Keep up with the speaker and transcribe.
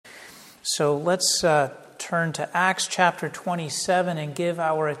So let's turn to Acts chapter 27 and give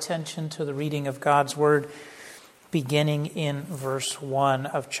our attention to the reading of God's Word, beginning in verse 1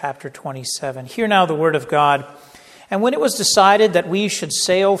 of chapter 27. Hear now the Word of God. And when it was decided that we should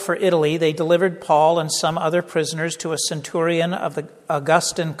sail for Italy, they delivered Paul and some other prisoners to a centurion of the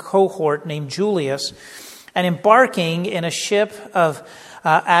Augustan cohort named Julius. And embarking in a ship of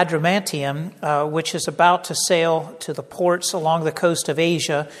Adramyttium, which is about to sail to the ports along the coast of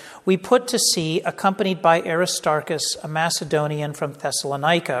Asia, we put to sea, accompanied by Aristarchus, a Macedonian from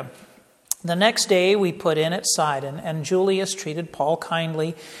Thessalonica. The next day we put in at Sidon, and Julius treated Paul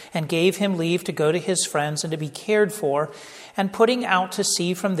kindly and gave him leave to go to his friends and to be cared for. And putting out to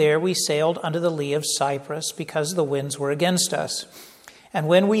sea from there, we sailed under the lee of Cyprus, because the winds were against us. And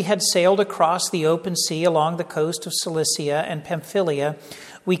when we had sailed across the open sea along the coast of Cilicia and Pamphylia,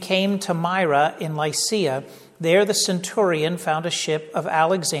 we came to Myra in Lycia. There the centurion found a ship of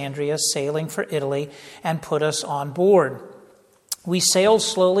Alexandria sailing for Italy and put us on board. We sailed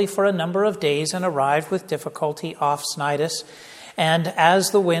slowly for a number of days and arrived with difficulty off Cnidus. And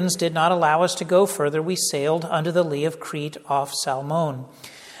as the winds did not allow us to go further, we sailed under the lee of Crete off Salmone.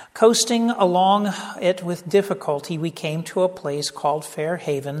 Coasting along it with difficulty, we came to a place called Fair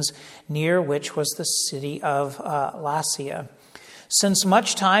Havens, near which was the city of Lasea. Since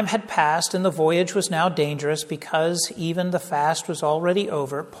much time had passed and the voyage was now dangerous, because even the fast was already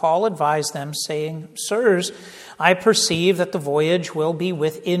over, Paul advised them, saying, "Sirs, I perceive that the voyage will be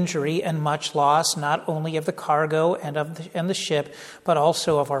with injury and much loss, not only of the cargo and the ship, but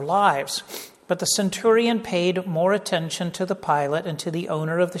also of our lives." But the centurion paid more attention to the pilot and to the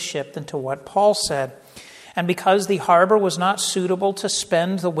owner of the ship than to what Paul said. And because the harbor was not suitable to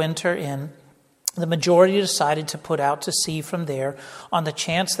spend the winter in, the majority decided to put out to sea from there on the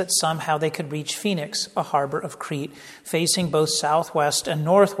chance that somehow they could reach Phoenix, a harbor of Crete, facing both southwest and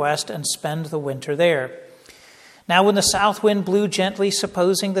northwest, and spend the winter there. Now when the south wind blew gently,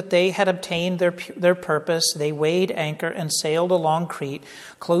 supposing that they had obtained their purpose, they weighed anchor and sailed along Crete,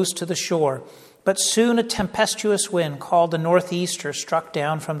 close to the shore. But soon a tempestuous wind called the northeaster struck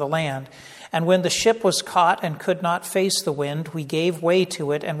down from the land. And when the ship was caught and could not face the wind, we gave way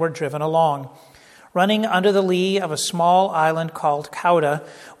to it and were driven along. Running under the lee of a small island called Cauda,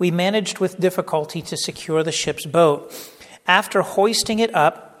 we managed with difficulty to secure the ship's boat. After hoisting it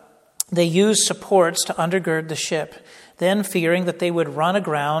up, they used supports to undergird the ship. Then, fearing that they would run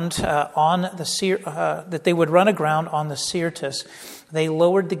aground on the Syrtis, they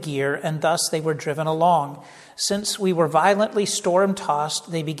lowered the gear, and thus they were driven along. Since we were violently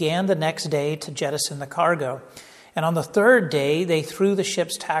storm-tossed, they began the next day to jettison the cargo. And on the third day, they threw the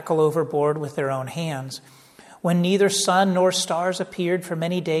ship's tackle overboard with their own hands. When neither sun nor stars appeared for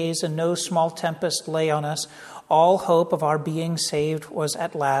many days and no small tempest lay on us, all hope of our being saved was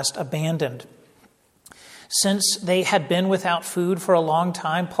at last abandoned. Since they had been without food for a long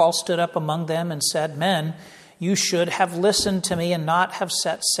time, Paul stood up among them and said, "Men, you should have listened to me and not have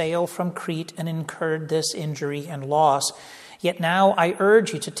set sail from Crete and incurred this injury and loss. Yet now I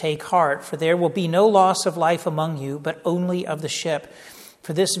urge you to take heart, for there will be no loss of life among you, but only of the ship.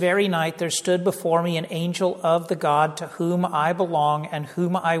 For this very night there stood before me an angel of the God to whom I belong and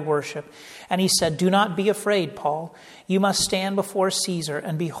whom I worship. And he said, 'Do not be afraid, Paul. You must stand before Caesar,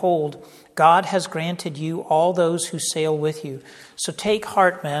 and behold, God has granted you all those who sail with you. So take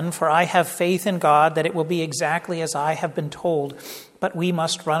heart, men, for I have faith in God that it will be exactly as I have been told. But we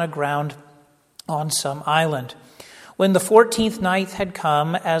must run aground on some island.' When the 14th night had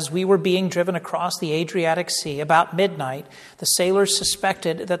come, as we were being driven across the Adriatic Sea, about midnight, the sailors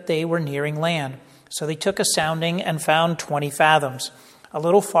suspected that they were nearing land. So they took a sounding and found 20 fathoms. A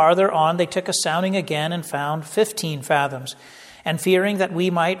little farther on, they took a sounding again and found 15 fathoms. And fearing that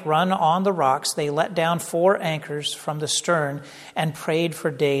we might run on the rocks, they let down 4 anchors from the stern and prayed for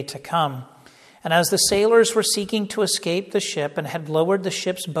day to come. And as the sailors were seeking to escape the ship and had lowered the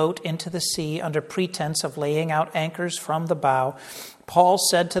ship's boat into the sea under pretense of laying out anchors from the bow, Paul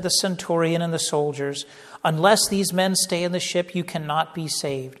said to the centurion and the soldiers, 'Unless these men stay in the ship, you cannot be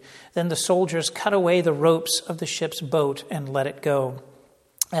saved.' Then the soldiers cut away the ropes of the ship's boat and let it go.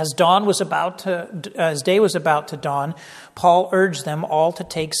 As day was about to dawn, Paul urged them all to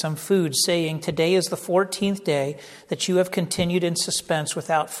take some food, saying, 'Today is the 14th day that you have continued in suspense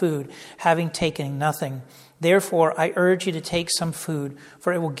without food, having taken nothing. Therefore, I urge you to take some food,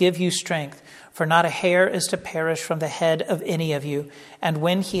 for it will give you strength. For not a hair is to perish from the head of any of you.' And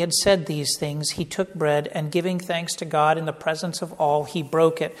when he had said these things, he took bread, and giving thanks to God in the presence of all, he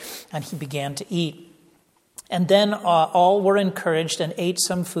broke it, and he began to eat. And then all were encouraged and ate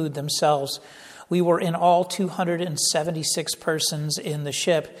some food themselves. We were in all 276 persons in the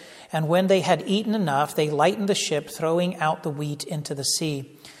ship, and when they had eaten enough, they lightened the ship, throwing out the wheat into the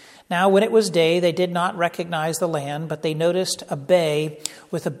sea. Now when it was day, they did not recognize the land, but they noticed a bay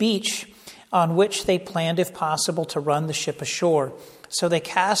with a beach on which they planned, if possible, to run the ship ashore. So they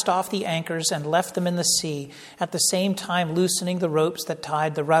cast off the anchors and left them in the sea, at the same time loosening the ropes that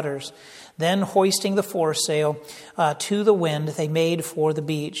tied the rudders. Then, hoisting the foresail to the wind, they made for the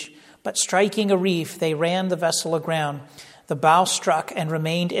beach. But striking a reef, they ran the vessel aground. The bow struck and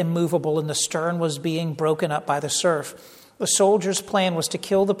remained immovable, and the stern was being broken up by the surf. The soldiers' plan was to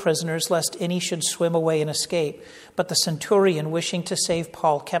kill the prisoners, lest any should swim away and escape. But the centurion, wishing to save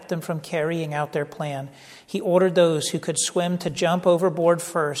Paul, kept them from carrying out their plan. He ordered those who could swim to jump overboard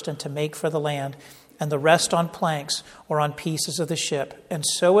first and to make for the land, and the rest on planks or on pieces of the ship. And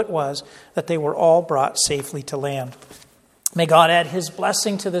so it was that they were all brought safely to land. May God add his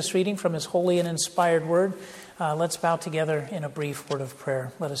blessing to this reading from his holy and inspired word. Let's bow together in a brief word of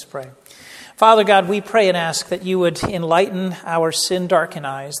prayer. Let us pray. Father God, we pray and ask that you would enlighten our sin-darkened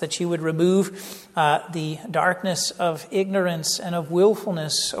eyes, that you would remove the darkness of ignorance and of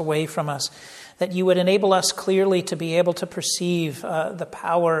willfulness away from us, that you would enable us clearly to be able to perceive the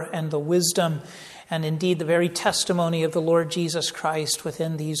power and the wisdom and indeed the very testimony of the Lord Jesus Christ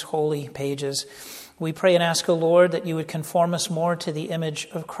within these holy pages. We pray and ask, O Lord, that you would conform us more to the image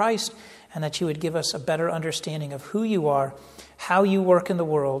of Christ, and that you would give us a better understanding of who you are, how you work in the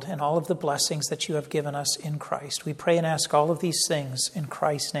world, and all of the blessings that you have given us in Christ. We pray and ask all of these things in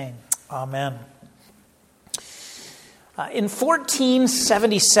Christ's name. Amen. In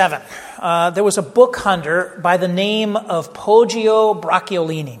 1477, there was a book hunter by the name of Poggio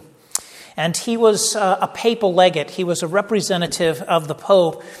Bracciolini. And he was a papal legate. He was a representative of the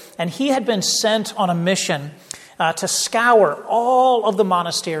Pope. And he had been sent on a mission to scour all of the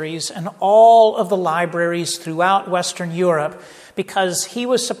monasteries and all of the libraries throughout Western Europe, because he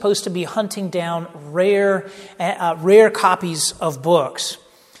was supposed to be hunting down rare copies of books.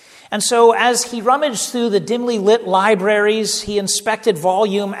 And so as he rummaged through the dimly lit libraries, he inspected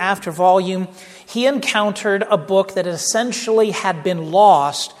volume after volume, he encountered a book that essentially had been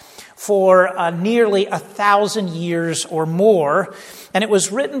lost for nearly 1,000 years or more. And it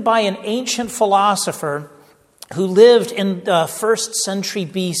was written by an ancient philosopher who lived in the 1st century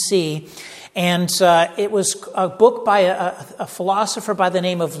BC. And it was a book by a philosopher by the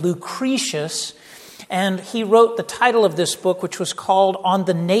name of Lucretius. And he wrote the title of this book, which was called On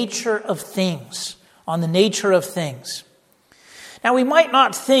the Nature of Things. On the Nature of Things. Now, we might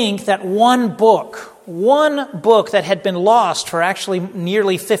not think that one book that had been lost for actually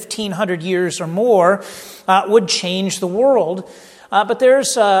nearly 1,500 years or more would change the world. But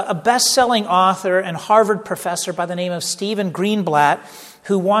there's a best-selling author and Harvard professor by the name of Stephen Greenblatt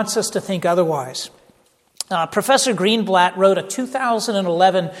who wants us to think otherwise. Professor Greenblatt wrote a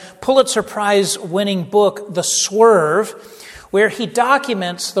 2011 Pulitzer Prize-winning book, The Swerve, where he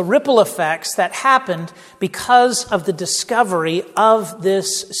documents the ripple effects that happened because of the discovery of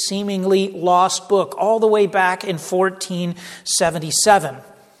this seemingly lost book all the way back in 1477.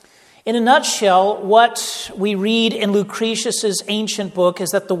 In a nutshell, what we read in Lucretius's ancient book is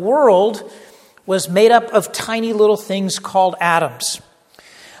that the world was made up of tiny little things called atoms.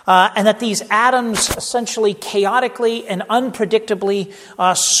 And that these atoms essentially chaotically and unpredictably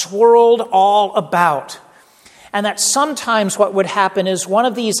swirled all about. And that sometimes what would happen is one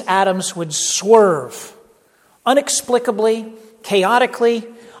of these atoms would swerve inexplicably, chaotically,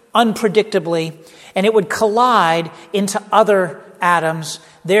 unpredictably, and it would collide into other atoms,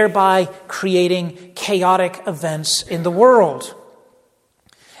 thereby creating chaotic events in the world.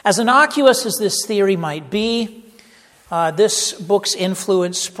 As innocuous as this theory might be, this book's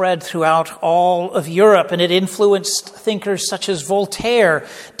influence spread throughout all of Europe, and it influenced thinkers such as Voltaire,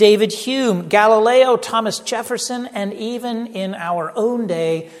 David Hume, Galileo, Thomas Jefferson, and even in our own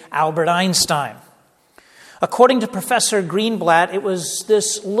day, Albert Einstein. According to Professor Greenblatt, it was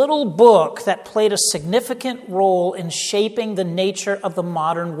this little book that played a significant role in shaping the nature of the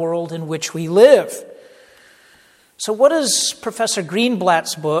modern world in which we live. So what does Professor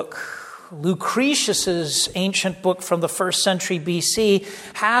Greenblatt's book, Lucretius's ancient book from the 1st century BC,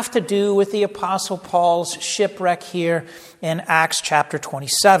 have to do with the Apostle Paul's shipwreck here in Acts chapter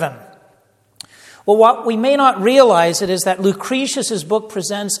 27? Well, what we may not realize is that Lucretius's book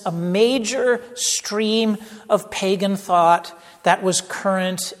presents a major stream of pagan thought that was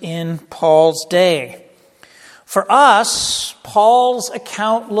current in Paul's day. For us, Paul's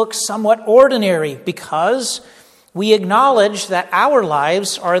account looks somewhat ordinary because we acknowledge that our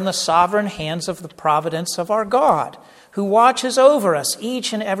lives are in the sovereign hands of the providence of our God. who watches over us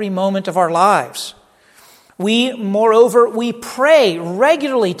each and every moment of our lives. Moreover, we pray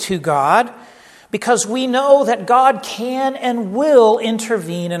regularly to God because we know that God can and will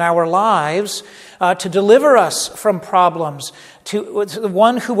intervene in our lives to deliver us from problems, to the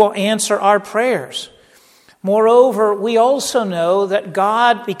one who will answer our prayers. Moreover, we also know that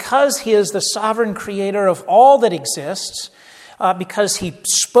God, because He is the sovereign creator of all that exists, because He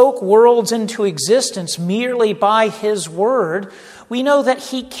spoke worlds into existence merely by His word, we know that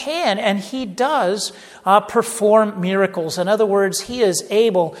He can and He does perform miracles. In other words, He is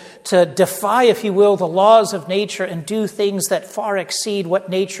able to defy, if you will, the laws of nature and do things that far exceed what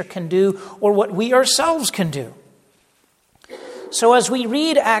nature can do or what we ourselves can do. So as we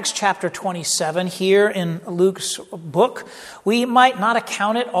read Acts chapter 27 here in Luke's book, we might not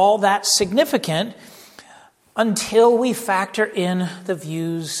account it all that significant until we factor in the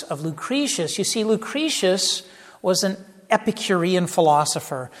views of Lucretius. You see, Lucretius was an Epicurean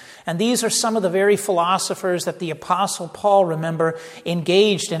philosopher. And these are some of the very philosophers that the Apostle Paul, remember,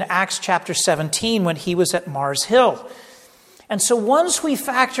 engaged in Acts chapter 17 when he was at Mars Hill. And so once we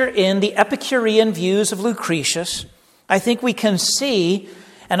factor in the Epicurean views of Lucretius, I think we can see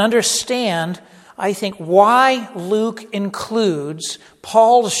and understand, why Luke includes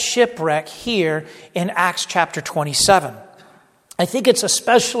Paul's shipwreck here in Acts chapter 27. I think it's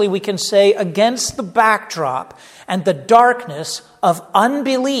especially, we can say, against the backdrop and the darkness of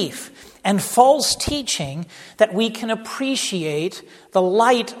unbelief and false teaching that we can appreciate the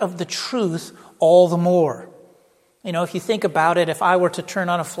light of the truth all the more. You know, if you think about it, if I were to turn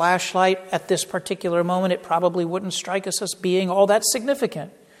on a flashlight at this particular moment, it probably wouldn't strike us as being all that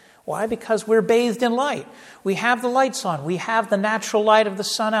significant. Why? Because we're bathed in light. We have the lights on. We have the natural light of the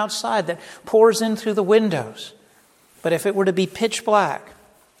sun outside that pours in through the windows. But if it were to be pitch black,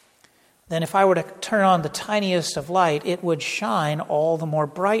 then if I were to turn on the tiniest of light, it would shine all the more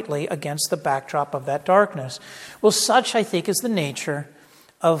brightly against the backdrop of that darkness. Well, such, I think, is the nature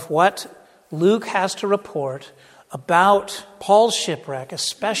of what Luke has to report about Paul's shipwreck,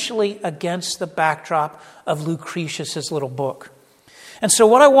 especially against the backdrop of Lucretius' little book. And so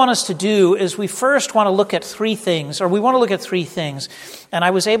what I want us to do is we first want to look at three things. And I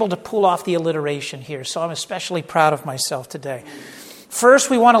was able to pull off the alliteration here, so I'm especially proud of myself today. First,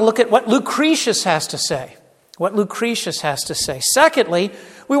 we want to look at what Lucretius has to say. Secondly,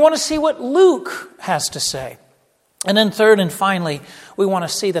 we want to see what Luke has to say. And then third and finally, we want to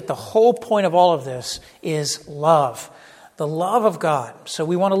see that the whole point of all of this is love. The love of God. So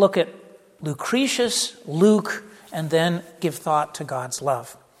we want to look at Lucretius, Luke, and then give thought to God's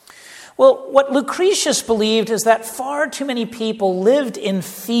love. Well, what Lucretius believed is that far too many people lived in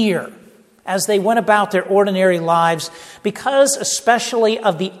fear as they went about their ordinary lives because especially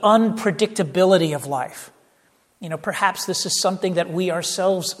of the unpredictability of life. You know, perhaps this is something that we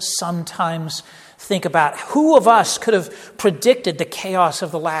ourselves sometimes think about. Who of us could have predicted the chaos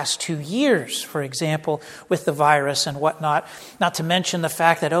of the last 2 years, for example, with the virus and whatnot? Not to mention the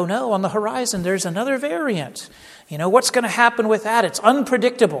fact that, oh no, on the horizon there's another variant. You know, what's going to happen with that? It's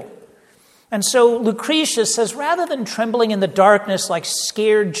unpredictable. And so Lucretius says, rather than trembling in the darkness like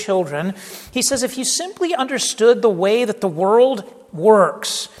scared children, he says, if you simply understood the way that the world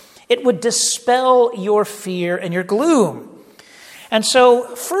works, it would dispel your fear and your gloom. And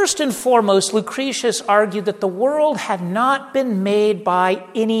so, first and foremost, Lucretius argued that the world had not been made by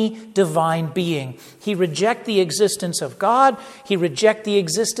any divine being. He rejected the existence of God. He rejected the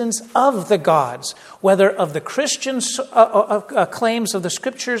existence of the gods, whether of the Christian claims of the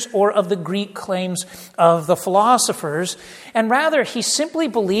scriptures or of the Greek claims of the philosophers. And rather, he simply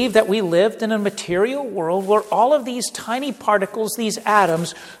believed that we lived in a material world where all of these tiny particles, these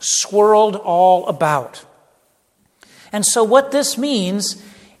atoms, swirled all about. And so what this means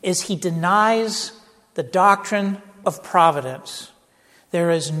is he denies the doctrine of providence. There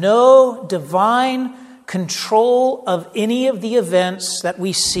is no divine control of any of the events that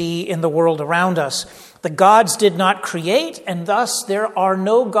we see in the world around us. The gods did not create, and thus there are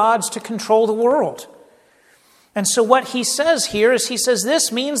no gods to control the world. And so what he says here is he says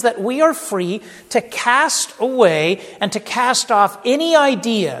this means that we are free to cast away and to cast off any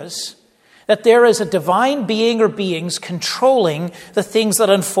ideas that there is a divine being or beings controlling the things that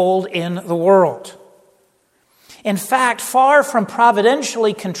unfold in the world. In fact, far from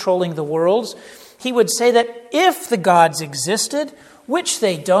providentially controlling the worlds, he would say that if the gods existed, which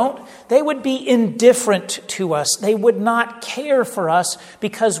they don't, they would be indifferent to us. They would not care for us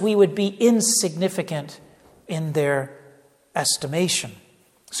because we would be insignificant in their estimation.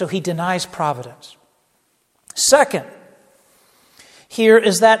 So he denies providence. Second, here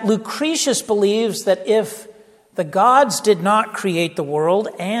is that Lucretius believes that if the gods did not create the world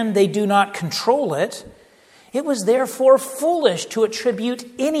and they do not control it, it was therefore foolish to attribute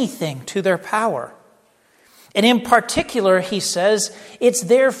anything to their power. And in particular, he says, it's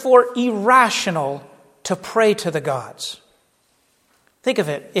therefore irrational to pray to the gods. Think of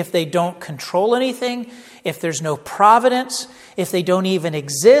it. If they don't control anything, if there's no providence, if they don't even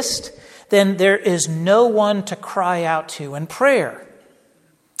exist, then there is no one to cry out to in prayer.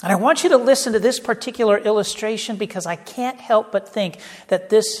 And I want you to listen to this particular illustration because I can't help but think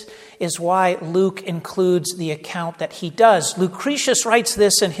that this is why Luke includes the account that he does. Lucretius writes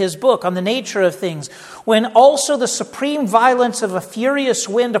this in his book on the nature of things. When also the supreme violence of a furious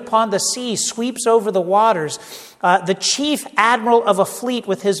wind upon the sea sweeps over the waters, the chief admiral of a fleet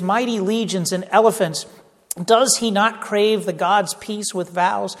with his mighty legions and elephants, does he not crave the God's peace with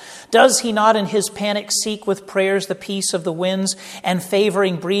vows? Does he not in his panic seek with prayers the peace of the winds and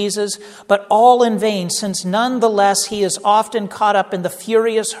favoring breezes? But all in vain, since nonetheless he is often caught up in the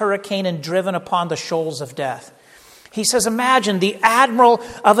furious hurricane and driven upon the shoals of death. He says, imagine the admiral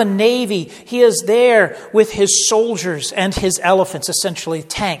of a navy. He is there with his soldiers and his elephants, essentially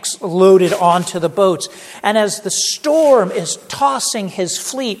tanks loaded onto the boats. And as the storm is tossing his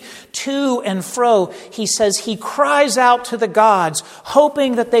fleet to and fro, he says he cries out to the gods,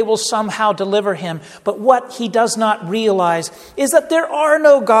 hoping that they will somehow deliver him. But what he does not realize is that there are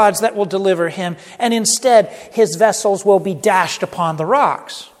no gods that will deliver him, and instead his vessels will be dashed upon the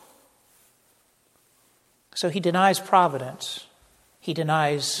rocks. So he denies providence. He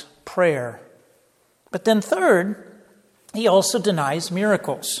denies prayer. But then third, he also denies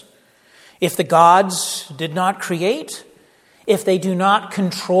miracles. If the gods did not create, if they do not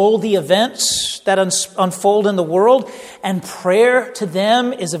control the events that unfold in the world, and prayer to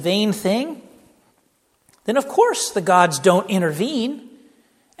them is a vain thing, then of course the gods don't intervene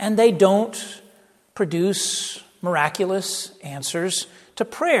and they don't produce miraculous answers to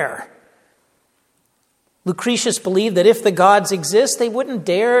prayer. Lucretius believed that if the gods exist, they wouldn't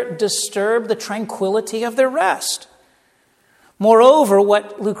dare disturb the tranquility of their rest. Moreover,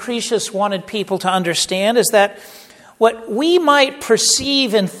 what Lucretius wanted people to understand is that what we might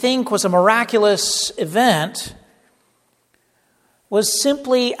perceive and think was a miraculous event was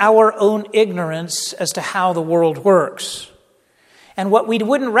simply our own ignorance as to how the world works. And what we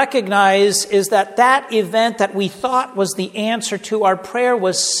wouldn't recognize is that that event that we thought was the answer to our prayer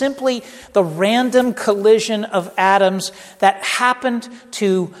was simply the random collision of atoms that happened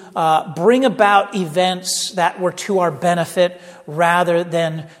to bring about events that were to our benefit rather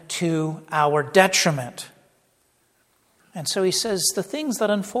than to our detriment. And so he says, the things that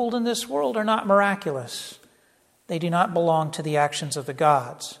unfold in this world are not miraculous. They do not belong to the actions of the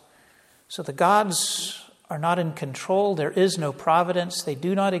gods. So the gods are not in control. There is no providence. They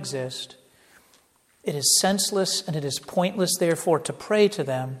do not exist. It is senseless and it is pointless, therefore, to pray to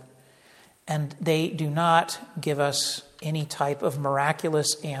them. And they do not give us any type of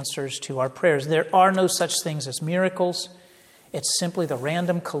miraculous answers to our prayers. There are no such things as miracles. It's simply the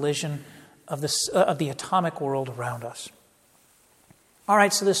random collision of the atomic world around us. All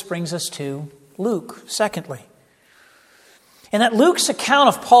right, so this brings us to Luke, secondly. And that Luke's account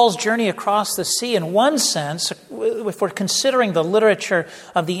of Paul's journey across the sea, in one sense, if we're considering the literature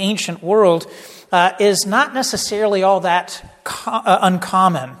of the ancient world, is not necessarily all that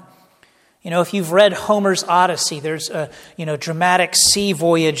uncommon. You know, if you've read Homer's Odyssey, there's a dramatic sea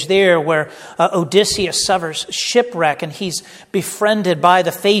voyage there where Odysseus suffers shipwreck and he's befriended by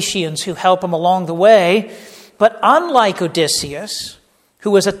the Phaeacians who help him along the way. But unlike Odysseus,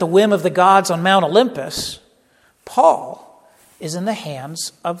 who was at the whim of the gods on Mount Olympus, Paul is in the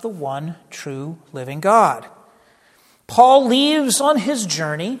hands of the one true living God. Paul leaves on his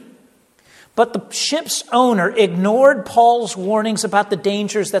journey, but the ship's owner ignored Paul's warnings about the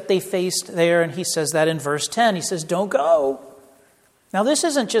dangers that they faced there, and he says that in verse 10. He says, don't go. Now, this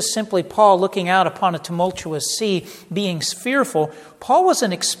isn't just simply Paul looking out upon a tumultuous sea, being fearful. Paul was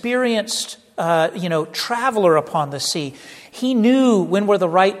an experienced traveler upon the sea. He knew when were the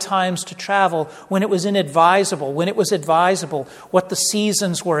right times to travel, when it was inadvisable, when it was advisable, what the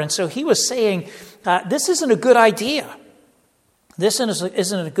seasons were. And so he was saying, this isn't a good idea. This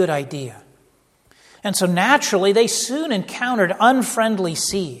isn't a good idea. And so naturally, they soon encountered unfriendly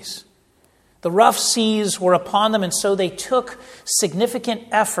seas. The rough seas were upon them, and so they took significant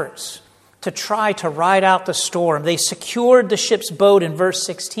efforts to try to ride out the storm. They secured the ship's boat in verse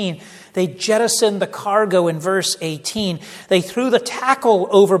 16. They jettisoned the cargo in verse 18. They threw the tackle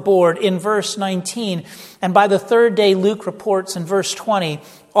overboard in verse 19. And by the third day, Luke reports in verse 20,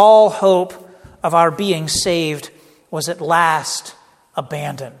 all hope of our being saved was at last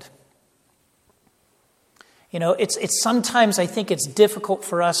abandoned. You know, it's sometimes I think it's difficult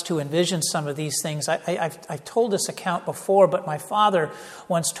for us to envision some of these things. I've told this account before, but my father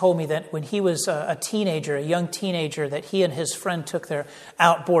once told me that when he was a young teenager, that he and his friend took their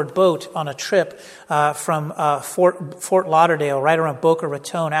outboard boat on a trip from Fort Lauderdale, right around Boca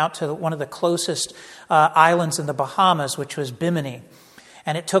Raton, out to one of the closest islands in the Bahamas, which was Bimini.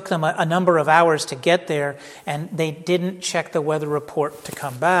 And it took them a number of hours to get there, and they didn't check the weather report to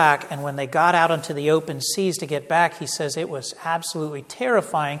come back. And when they got out onto the open seas to get back, he says it was absolutely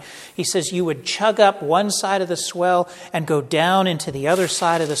terrifying. He says you would chug up one side of the swell and go down into the other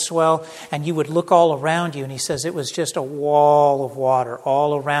side of the swell, and you would look all around you. And he says it was just a wall of water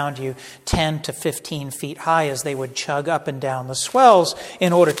all around you, 10 to 15 feet high, as they would chug up and down the swells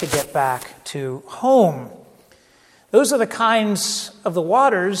in order to get back to home. Those are the kinds of the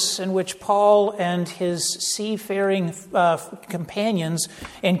waters in which Paul and his seafaring companions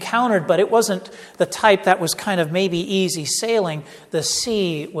encountered, but it wasn't the type that was kind of maybe easy sailing. The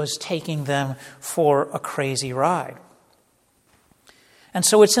sea was taking them for a crazy ride. And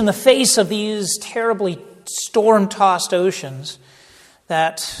so it's in the face of these terribly storm-tossed oceans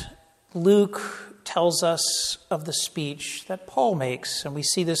that Luke tells us of the speech that Paul makes. And we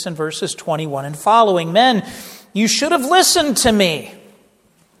see this in verses 21 and following. Men, you should have listened to me.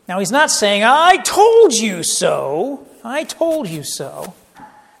 Now, he's not saying, I told you so. I told you so.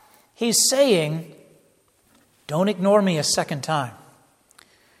 He's saying, don't ignore me a second time.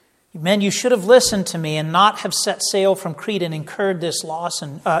 Men, you should have listened to me and not have set sail from Crete and incurred this loss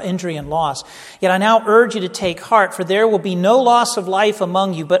and injury and loss. Yet I now urge you to take heart, for there will be no loss of life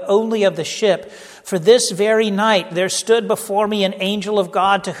among you, but only of the ship. For this very night there stood before me an angel of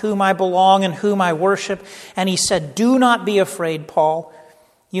God to whom I belong and whom I worship. And he said, do not be afraid, Paul.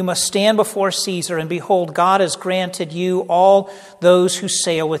 You must stand before Caesar, and behold, God has granted you all those who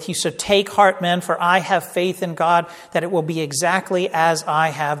sail with you. So take heart, men, for I have faith in God that it will be exactly as I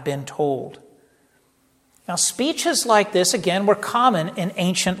have been told. Now, speeches like this, again, were common in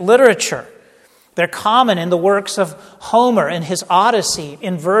ancient literature. They're common in the works of Homer in his Odyssey,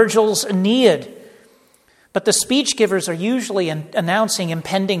 in Virgil's Aeneid. But the speech givers are usually announcing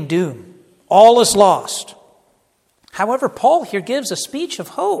impending doom. All is lost. However, Paul here gives a speech of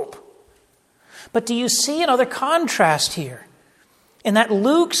hope. But do you see another contrast here? In that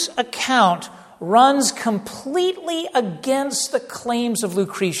Luke's account runs completely against the claims of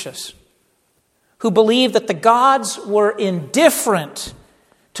Lucretius, who believed that the gods were indifferent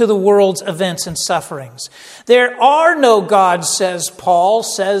to the world's events and sufferings. There are no gods, says Paul,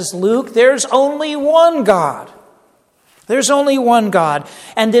 says Luke. There's only one God. There's only one God.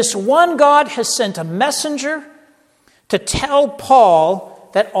 And this one God has sent a messenger to tell Paul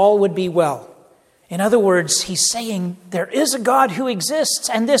that all would be well. In other words, he's saying there is a God who exists,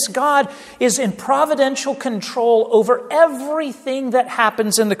 and this God is in providential control over everything that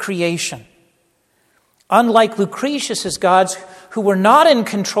happens in the creation. Unlike Lucretius' gods, who were not in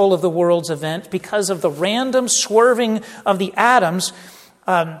control of the world's event because of the random swerving of the atoms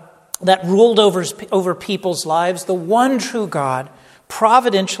that ruled over people's lives, the one true God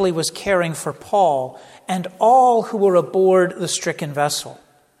providentially was caring for Paul and all who were aboard the stricken vessel.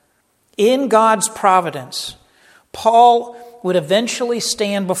 In God's providence, Paul would eventually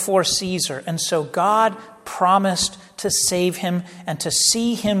stand before Caesar, and so God promised to save him and to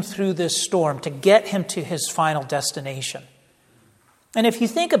see him through this storm, to get him to his final destination. And if you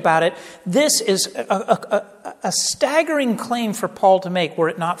think about it, this is a staggering claim for Paul to make, were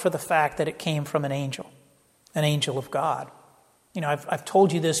it not for the fact that it came from an angel of God. You know, I've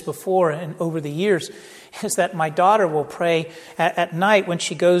told you this before and over the years, is that my daughter will pray at night when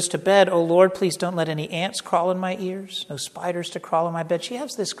she goes to bed, "Oh Lord, please don't let any ants crawl in my ears, no spiders to crawl in my bed." She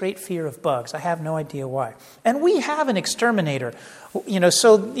has this great fear of bugs. I have no idea why. And we have an exterminator,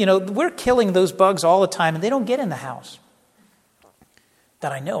 so we're killing those bugs all the time, and they don't get in the house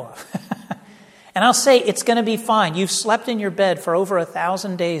that I know of. And I'll say, it's going to be fine. You've slept in your bed for over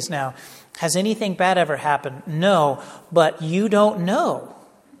 1,000 days now. Has anything bad ever happened? No, but you don't know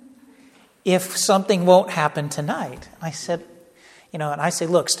if something won't happen tonight. I said,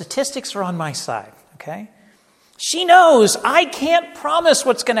 look, statistics are on my side, okay? She knows I can't promise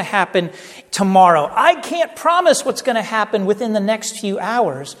what's going to happen tomorrow. I can't promise what's going to happen within the next few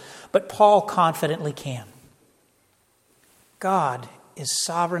hours, but Paul confidently can. God is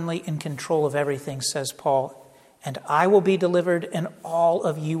sovereignly in control of everything, says Paul, and I will be delivered and all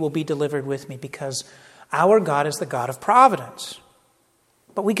of you will be delivered with me, because our God is the God of providence.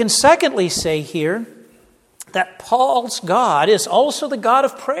 But we can secondly say here that Paul's God is also the God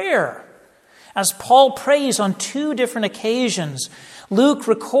of prayer. As Paul prays on 2 different occasions, Luke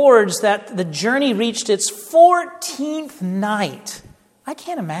records that the journey reached its 14th night. I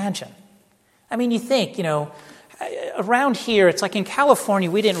can't imagine. I mean, you think, around here, it's like in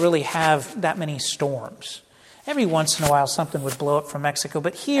California, we didn't really have that many storms. Every once in a while, something would blow up from Mexico.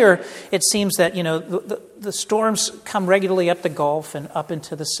 But here, it seems that, the storms come regularly up the Gulf and up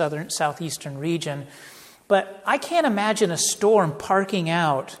into the southeastern region. But I can't imagine a storm parking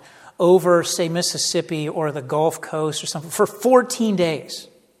out over, say, Mississippi or the Gulf Coast or something for 14 days.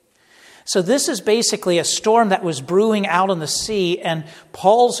 So this is basically a storm that was brewing out on the sea, and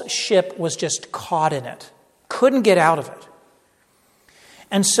Paul's ship was just caught in it. Couldn't get out of it.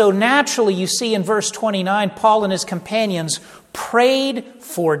 And so naturally, you see in verse 29, Paul and his companions prayed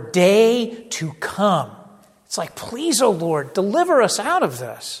for day to come. It's like, please, O Lord, deliver us out of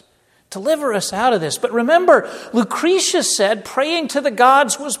this. Deliver us out of this. But remember, Lucretius said praying to the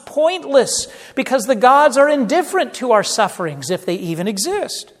gods was pointless because the gods are indifferent to our sufferings if they even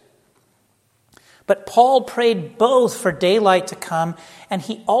exist. But Paul prayed both for daylight to come, and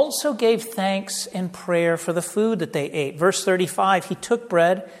he also gave thanks in prayer for the food that they ate. Verse 35, he took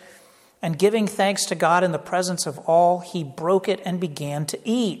bread, and giving thanks to God in the presence of all, he broke it and began to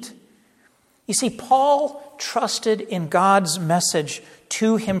eat. You see, Paul trusted in God's message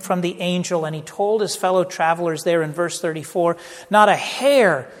to him from the angel, and he told his fellow travelers there in verse 34, not a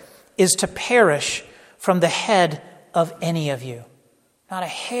hair is to perish from the head of any of you. Not a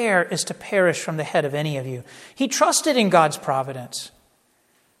hair is to perish from the head of any of you. He trusted in God's providence,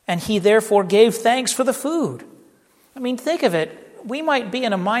 and he therefore gave thanks for the food. I mean, think of it. We might be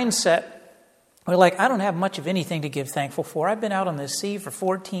in a mindset where I don't have much of anything to give thankful for. I've been out on the sea for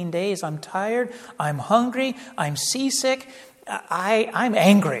 14 days. I'm tired. I'm hungry. I'm seasick. I'm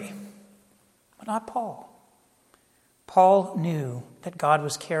angry. But not Paul. Paul knew that God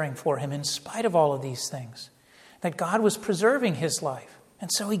was caring for him in spite of all of these things, that God was preserving his life,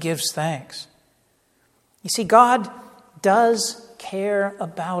 and so he gives thanks. You see, God does care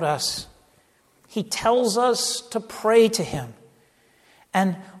about us. He tells us to pray to him.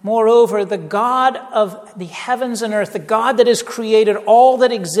 And moreover, the God of the heavens and earth, the God that has created all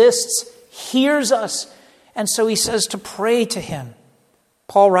that exists, hears us. And so he says to pray to him.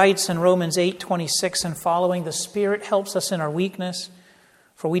 Paul writes in Romans 8:26 and following, the Spirit helps us in our weakness,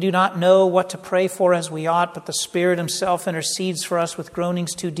 for we do not know what to pray for as we ought, but the Spirit himself intercedes for us with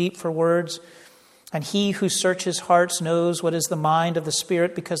groanings too deep for words. And he who searches hearts knows what is the mind of the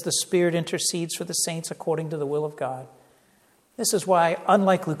Spirit, because the Spirit intercedes for the saints according to the will of God. This is why,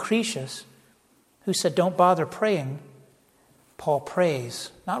 unlike Lucretius, who said, don't bother praying, Paul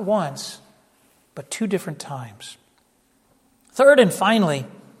prays, not once, but 2 different times. Third and finally,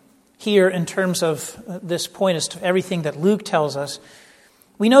 here in terms of this point as to everything that Luke tells us,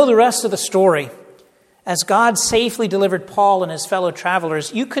 we know the rest of the story. As God safely delivered Paul and his fellow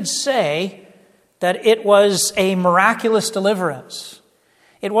travelers, you could say that it was a miraculous deliverance.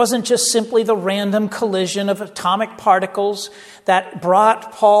 It wasn't just simply the random collision of atomic particles that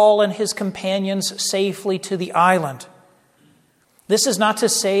brought Paul and his companions safely to the island. This is not to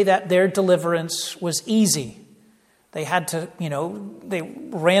say that their deliverance was easy. They had to, they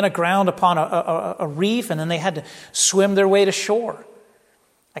ran aground upon a reef, and then they had to swim their way to shore.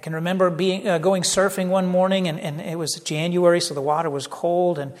 I can remember going surfing one morning, and it was January, so the water was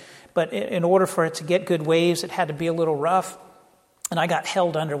cold. But in order for it to get good waves, it had to be a little rough. And I got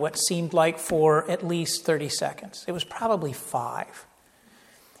held under what seemed like for at least 30 seconds. It was probably 5.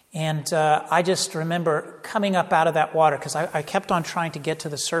 And I just remember coming up out of that water because I kept on trying to get to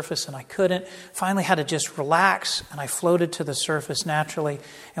the surface and I couldn't. Finally had to just relax, and I floated to the surface naturally.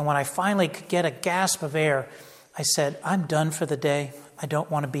 And when I finally could get a gasp of air, I said, I'm done for the day. I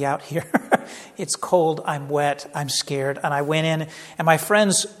don't want to be out here. It's cold. I'm wet. I'm scared. And I went in, and my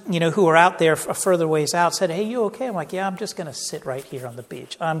friends, who were out there a further ways out said, hey, you okay? I'm like, yeah, I'm just going to sit right here on the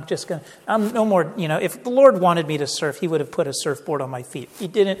beach. I'm no more, if the Lord wanted me to surf, he would have put a surfboard on my feet. He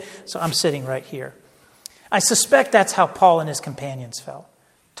didn't, so I'm sitting right here. I suspect that's how Paul and his companions felt.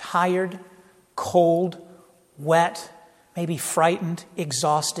 Tired, cold, wet, maybe frightened,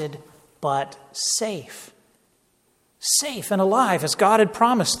 exhausted, but safe. Safe and alive as God had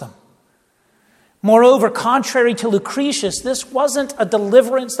promised them. Moreover, contrary to Lucretius, this wasn't a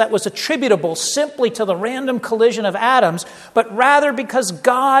deliverance that was attributable simply to the random collision of atoms, but rather because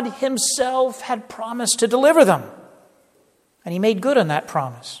God himself had promised to deliver them. And he made good on that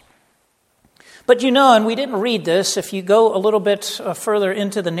promise. But and we didn't read this, if you go a little bit further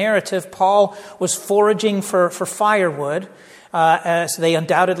into the narrative, Paul was foraging for firewood. as they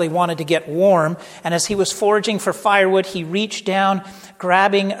undoubtedly wanted to get warm. And as he was foraging for firewood, he reached down,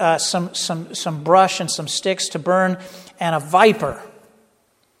 grabbing some brush and some sticks to burn, and a viper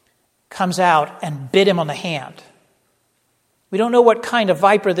comes out and bit him on the hand. We don't know what kind of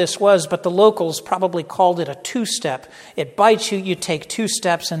viper this was, but the locals probably called it a two-step. It bites you, you take 2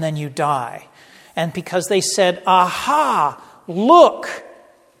 steps, and then you die. And because they said, aha, look,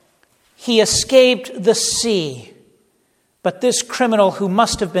 he escaped the sea. But this criminal, who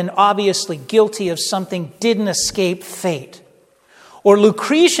must have been obviously guilty of something, didn't escape fate. Or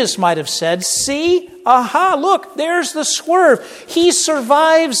Lucretius might have said, see, aha, look, there's the swerve. He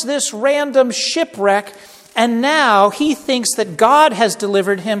survives this random shipwreck, and now he thinks that God has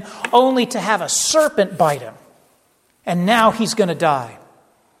delivered him only to have a serpent bite him. And now he's going to die.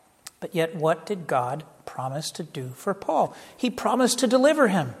 But yet, what did God promise to do for Paul? He promised to deliver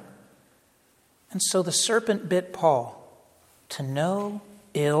him. And so the serpent bit Paul to no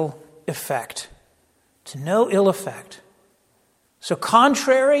ill effect. To no ill effect. So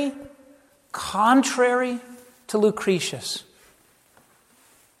contrary to Lucretius,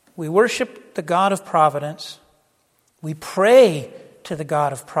 we worship the God of providence. We pray to the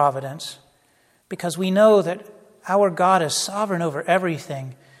God of providence because we know that our God is sovereign over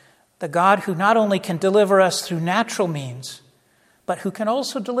everything. The God who not only can deliver us through natural means, but who can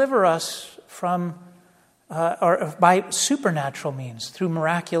also deliver us from or by supernatural means through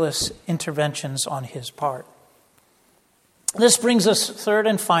miraculous interventions on his part. This brings us, third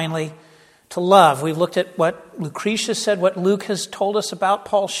and finally, to love. We've looked at what Lucretius said, what Luke has told us about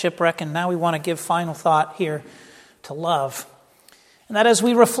Paul's shipwreck, and now we want to give final thought here to love. And that as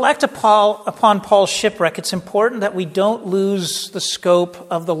we reflect upon Paul's shipwreck, it's important that we don't lose the scope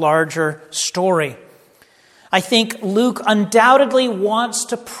of the larger story. I think Luke undoubtedly wants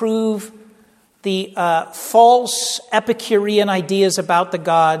to prove the false Epicurean ideas about the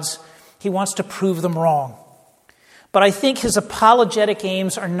gods. He wants to prove them wrong. But I think his apologetic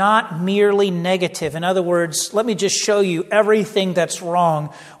aims are not merely negative. In other words, let me just show you everything that's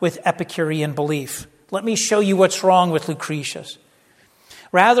wrong with Epicurean belief. Let me show you what's wrong with Lucretius.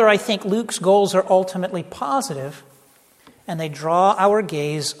 Rather, I think Luke's goals are ultimately positive, and they draw our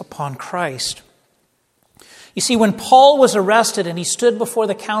gaze upon Christ. You see, when Paul was arrested and he stood before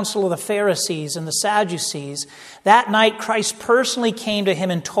the council of the Pharisees and the Sadducees, that night Christ personally came to him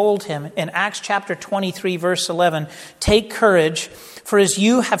and told him in Acts chapter 23, verse 11, "Take courage, for as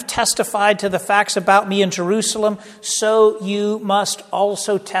you have testified to the facts about me in Jerusalem, so you must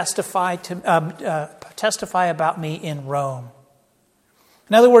also testify about me in Rome."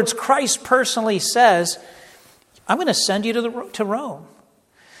 In other words, Christ personally says, I'm going to send you to Rome.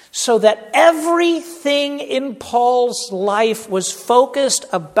 So that everything in Paul's life was focused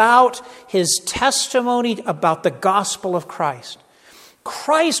about his testimony about the gospel of Christ.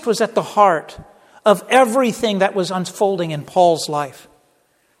 Christ was at the heart of everything that was unfolding in Paul's life.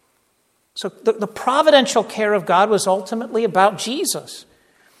 So the providential care of God was ultimately about Jesus.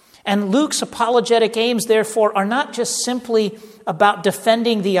 And Luke's apologetic aims, therefore, are not just simply about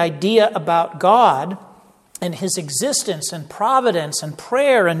defending the idea about God and his existence and providence and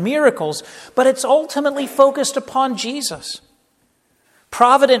prayer and miracles, but it's ultimately focused upon Jesus.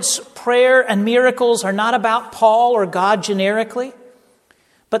 Providence, prayer, and miracles are not about Paul or God generically,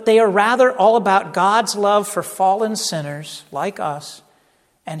 but they are rather all about God's love for fallen sinners like us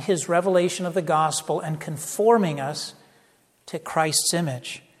and his revelation of the gospel and conforming us to Christ's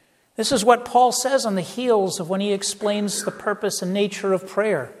image. This is what Paul says on the heels of when he explains the purpose and nature of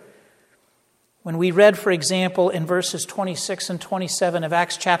prayer. When we read, for example, in verses 26 and 27 of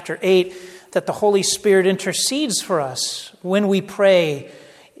Acts chapter 8, that the Holy Spirit intercedes for us when we pray,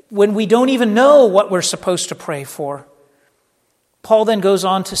 when we don't even know what we're supposed to pray for. Paul then goes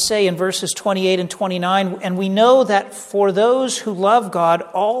on to say in verses 28 and 29, "And we know that for those who love God,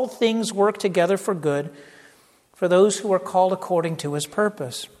 all things work together for good, for those who are called according to his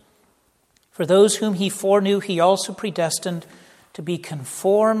purpose. For those whom he foreknew, he also predestined to be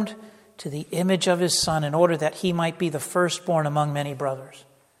conformed to the image of his Son, in order that he might be the firstborn among many brothers."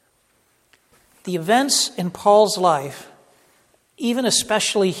 The events in Paul's life, even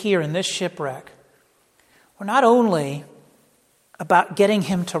especially here in this shipwreck, were not only about getting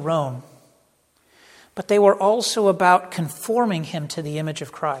him to Rome, but they were also about conforming him to the image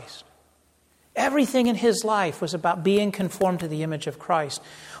of Christ. Everything in his life was about being conformed to the image of Christ.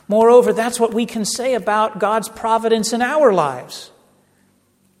 Moreover, that's what we can say about God's providence in our lives.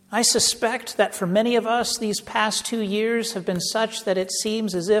 I suspect that for many of us, these past 2 years have been such that it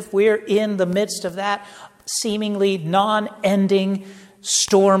seems as if we're in the midst of that seemingly non-ending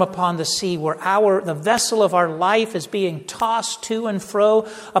storm upon the sea, where the vessel of our life is being tossed to and fro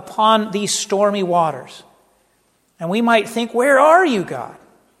upon these stormy waters. And we might think, where are you, God?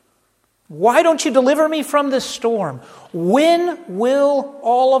 Why don't you deliver me from this storm? When will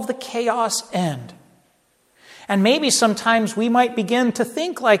all of the chaos end? And maybe sometimes we might begin to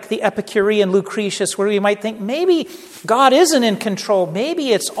think like the Epicurean Lucretius, where we might think maybe God isn't in control.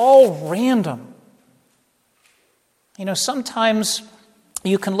 Maybe it's all random. Sometimes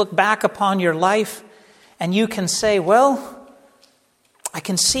you can look back upon your life and you can say, well, I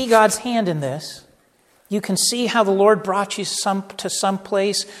can see God's hand in this. You can see how the Lord brought you to some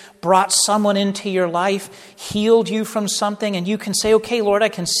place, brought someone into your life, healed you from something, and you can say, okay, Lord, I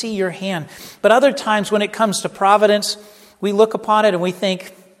can see your hand. But other times when it comes to providence, we look upon it and we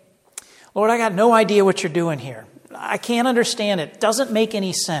think, Lord, I got no idea what you're doing here. I can't understand it. It doesn't make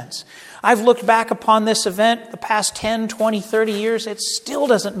any sense. I've looked back upon this event the past 10, 20, 30 years. It still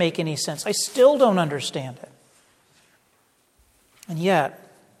doesn't make any sense. I still don't understand it. And yet,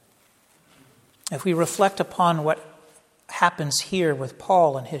 if we reflect upon what happens here with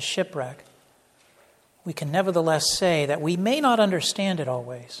Paul and his shipwreck, we can nevertheless say that we may not understand it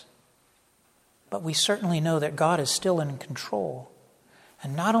always, but we certainly know that God is still in control.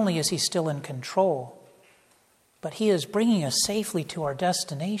 And not only is he still in control, but he is bringing us safely to our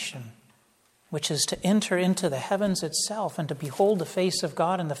destination, which is to enter into the heavens itself and to behold the face of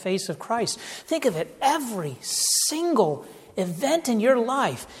God and the face of Christ. Think of it, every single event in your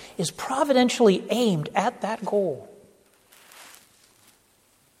life is providentially aimed at that goal.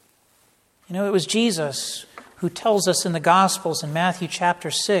 It was Jesus who tells us in the Gospels in Matthew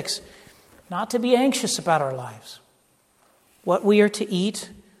chapter 6 not to be anxious about our lives, what we are to eat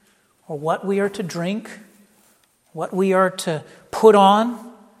or what we are to drink, what we are to put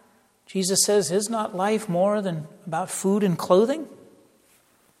on. Jesus says, is not life more than about food and clothing?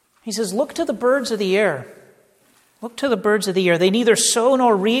 He says, look to the birds of the air. Look to the birds of the air. They neither sow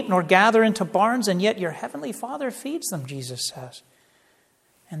nor reap nor gather into barns, and yet your heavenly Father feeds them, Jesus says.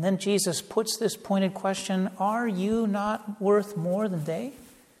 And then Jesus puts this pointed question, are you not worth more than they?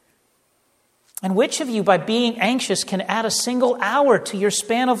 And which of you, by being anxious, can add a single hour to your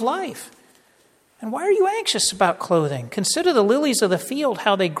span of life? And why are you anxious about clothing? Consider the lilies of the field,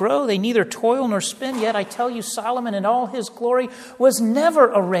 how they grow. They neither toil nor spin. Yet I tell you, Solomon in all his glory was never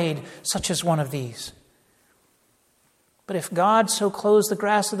arrayed such as one of these. But if God so clothes the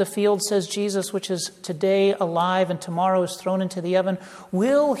grass of the field, says Jesus, which is today alive and tomorrow is thrown into the oven,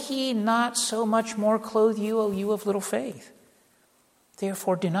 will he not so much more clothe you, O you of little faith?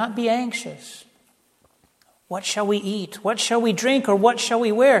 Therefore, do not be anxious. What shall we eat? What shall we drink? Or what shall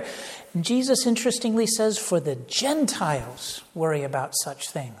we wear? And Jesus, interestingly, says, for the Gentiles worry about such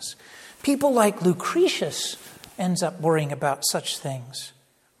things. People like Lucretius ends up worrying about such things.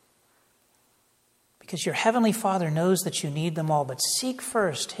 Because your heavenly Father knows that you need them all. But seek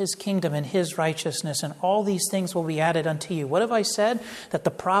first his kingdom and his righteousness, and all these things will be added unto you. What have I said? That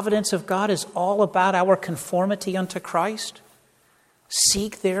the providence of God is all about our conformity unto Christ?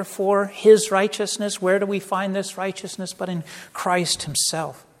 Seek, therefore, his righteousness. Where do we find this righteousness? But in Christ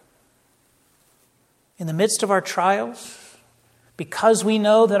himself. In the midst of our trials, because we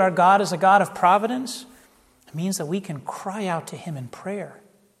know that our God is a God of providence, it means that we can cry out to him in prayer.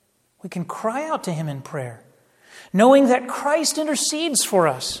 We can cry out to him in prayer, knowing that Christ intercedes for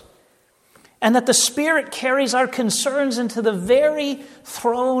us and that the Spirit carries our concerns into the very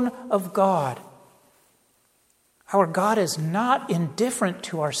throne of God. Our God is not indifferent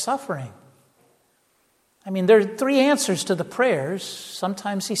to our suffering. There are three answers to the prayers.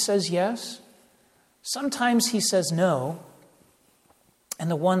 Sometimes he says yes. Sometimes he says no.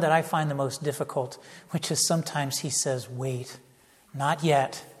 And the one that I find the most difficult, which is sometimes he says, wait, not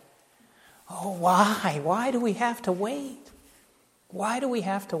yet. Oh, why? Why do we have to wait? Why do we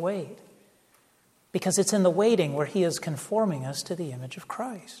have to wait? Because it's in the waiting where he is conforming us to the image of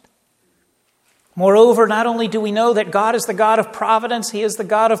Christ. Moreover, not only do we know that God is the God of providence, he is the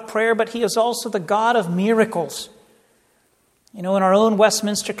God of prayer, but he is also the God of miracles. In our own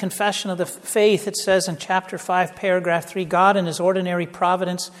Westminster Confession of the Faith, it says in chapter 5, paragraph 3, God in his ordinary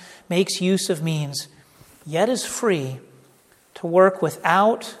providence makes use of means, yet is free to work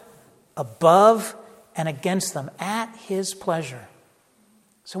without, above, and against them at his pleasure.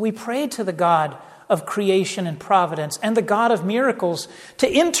 So we pray to the God of creation and providence and the God of miracles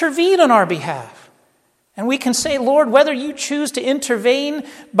to intervene on our behalf. And we can say, Lord, whether you choose to intervene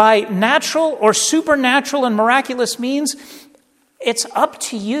by natural or supernatural and miraculous means, it's up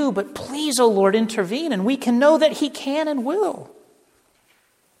to you, but please, O Lord, intervene. And we can know that he can and will.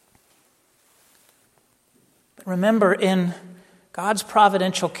 But remember, in God's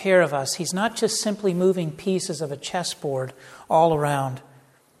providential care of us, He's not just simply moving pieces of a chessboard all around,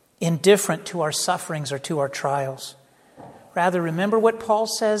 indifferent to our sufferings or to our trials. Rather, remember what Paul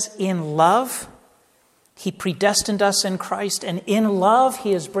says, in love, He predestined us in Christ, and in love,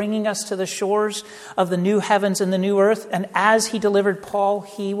 He is bringing us to the shores of the new heavens and the new earth, and as He delivered Paul,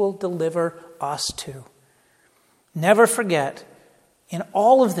 He will deliver us too. Never forget, in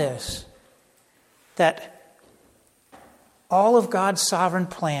all of this, that all of God's sovereign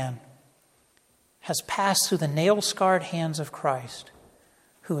plan has passed through the nail-scarred hands of Christ,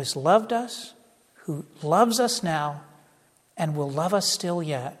 who has loved us, who loves us now, and will love us still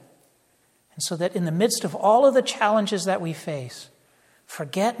yet. And so that in the midst of all of the challenges that we face,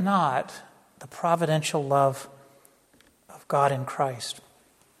 forget not the providential love of God in Christ.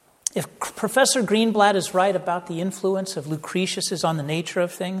 If Professor Greenblatt is right about the influence of Lucretius on the nature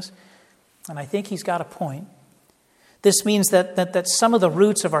of things, and I think he's got a point, this means that some of the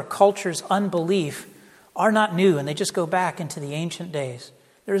roots of our culture's unbelief are not new, and they just go back into the ancient days.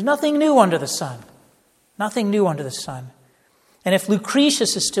 There is nothing new under the sun. Nothing new under the sun. And if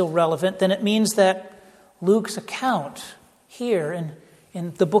Lucretius is still relevant, then it means that Luke's account here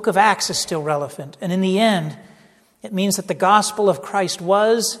in the book of Acts is still relevant. And in the end, it means that the gospel of Christ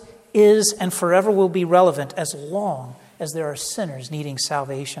was, is, and forever will be relevant as long as there are sinners needing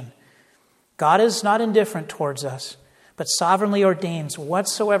salvation. God is not indifferent towards us, but sovereignly ordains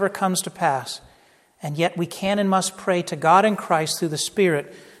whatsoever comes to pass. And yet we can and must pray to God in Christ through the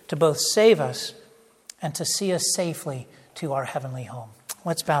Spirit to both save us and to see us safely to our heavenly home.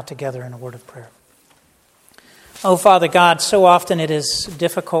 Let's bow together in a word of prayer. Oh, Father God, so often it is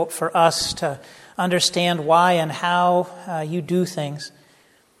difficult for us to understand why and how you do things.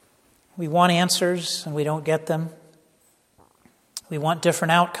 We want answers and we don't get them. We want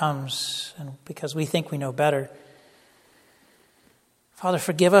different outcomes and because we think we know better. Father,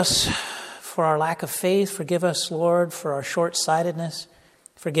 forgive us for our lack of faith. Forgive us, Lord, for our short-sightedness.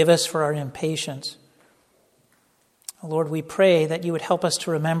 Forgive us for our impatience. Lord, we pray that you would help us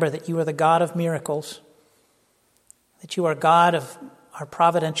to remember that you are the God of miracles, that you are God of our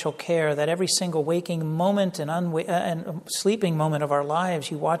providential care, that every single waking moment and sleeping moment of our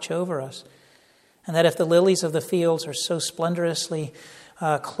lives, you watch over us, and that if the lilies of the fields are so splendorously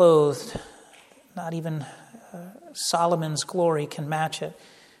clothed, not even Solomon's glory can match it.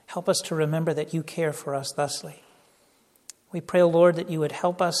 Help us to remember that you care for us thusly. We pray, O Lord, that you would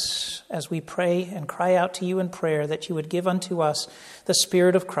help us as we pray and cry out to you in prayer, that you would give unto us the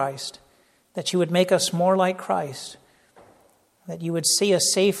Spirit of Christ, that you would make us more like Christ, that you would see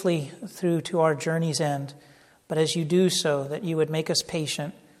us safely through to our journey's end, but as you do so, that you would make us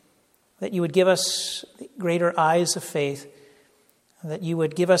patient, that you would give us greater eyes of faith, that you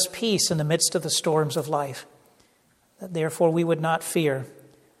would give us peace in the midst of the storms of life, that therefore we would not fear,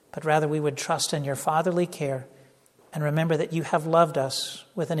 but rather we would trust in your fatherly care and remember that you have loved us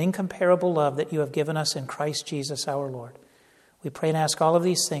with an incomparable love that you have given us in Christ Jesus our Lord. We pray and ask all of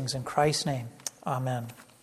these things in Christ's name. Amen.